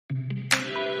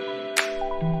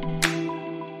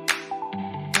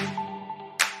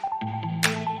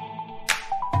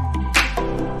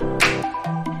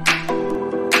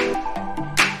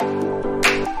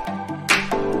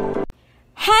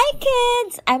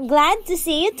I'm glad to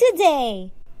see you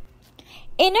today.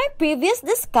 In our previous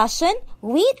discussion,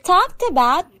 we talked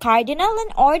about cardinal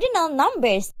and ordinal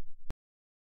numbers.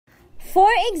 For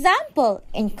example,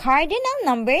 in cardinal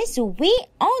numbers, we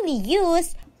only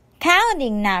use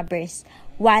counting numbers,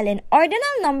 while in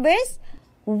ordinal numbers,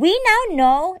 we now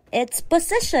know its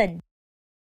position.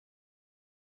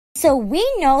 So we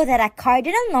know that a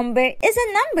cardinal number is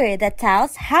a number that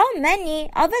tells how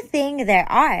many of a thing there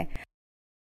are,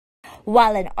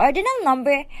 while an ordinal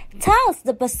number tells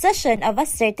the position of a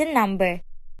certain number.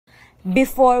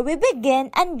 Before we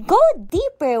begin and go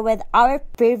deeper with our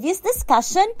previous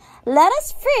discussion, let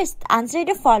us first answer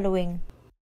the following.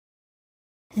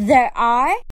 There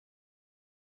are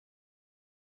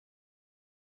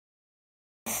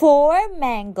 4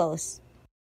 mangoes.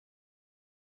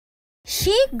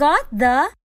 She got the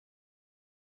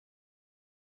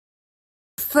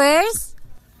first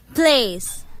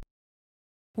place.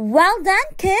 Well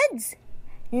done, kids!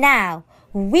 Now,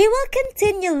 we will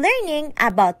continue learning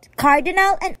about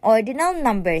cardinal and ordinal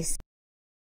numbers.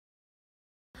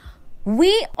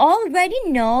 We already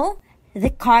know the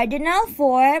cardinal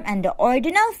form and the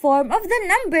ordinal form of the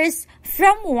numbers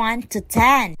from 1 to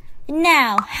 10.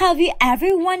 Now, have you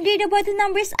ever wondered about the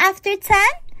numbers after 10?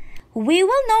 We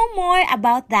will know more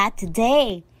about that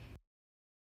today.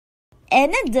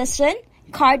 In addition,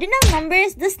 cardinal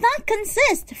numbers does not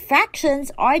consist of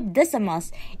fractions or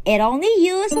decimals. It only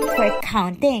used for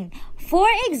counting. For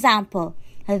example,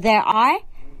 there are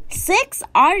 6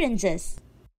 oranges.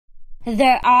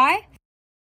 There are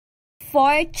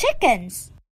 4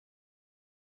 chickens.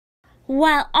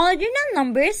 While ordinal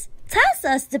numbers tells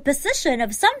us the position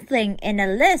of something in a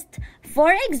list.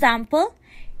 For example,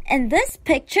 in this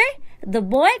picture, the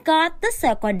boy got the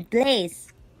second place.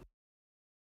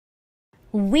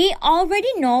 We already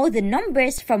know the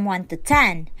numbers from 1 to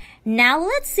 10. Now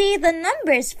let's see the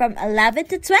numbers from 11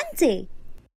 to 20.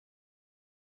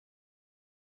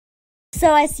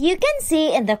 So as you can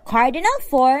see in the cardinal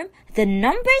form, the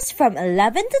numbers from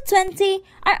 11 to 20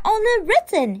 are only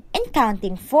written in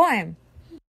counting form.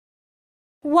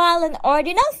 While in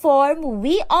ordinal form,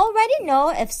 we already know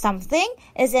if something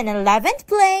is in 11th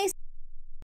place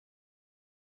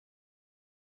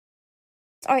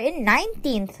or in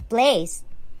 19th place.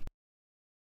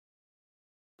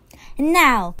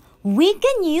 Now, we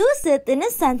can use it in a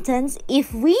sentence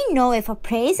if we know if a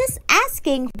phrase is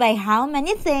asking by how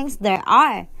many things there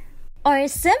are, or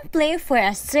simply for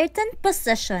a certain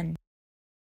position.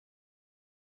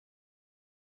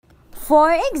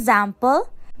 For example,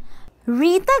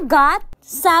 Rita got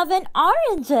 7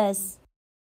 oranges.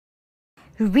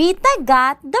 Rita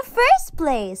got the first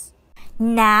place.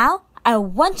 Now, I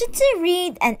want you to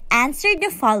read and answer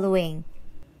the following.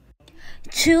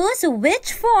 Choose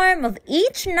which form of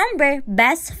each number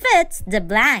best fits the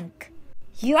blank.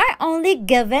 You are only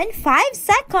given 5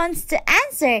 seconds to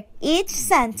answer each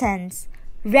sentence.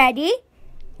 Ready?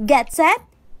 Get set?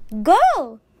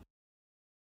 Go!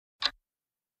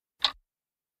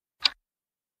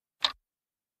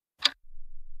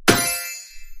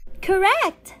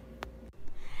 Correct!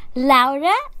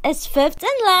 Laura is 5th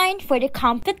in line for the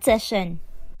competition.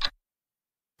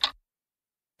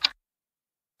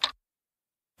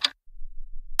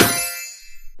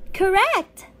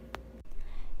 Correct!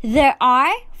 There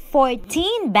are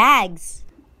 14 bags.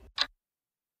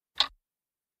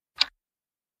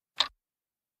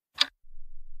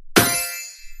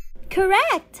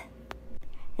 Correct!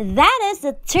 That is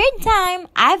the 3rd time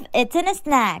I've eaten a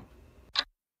snack.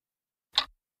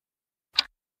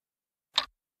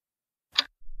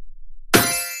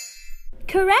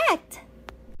 Correct!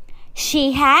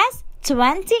 She has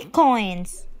 20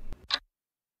 coins.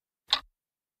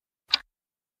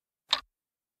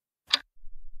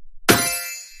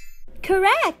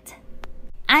 Correct!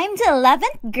 I'm the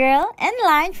 11th girl in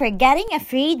line for getting a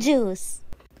free juice.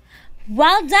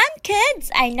 Well done,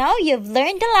 kids! I know you've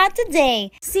learned a lot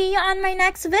today. See you on my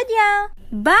next video.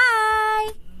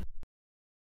 Bye!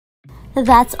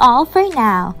 That's all for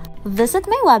now. Visit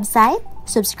my website,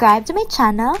 subscribe to my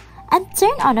channel, and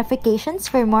turn on notifications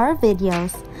for more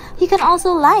videos. You can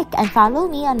also like and follow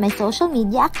me on my social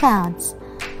media accounts.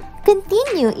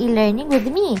 Continue e-learning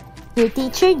with me, your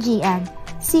teacher GM.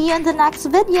 See you in the next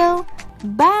video.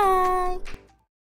 Bye!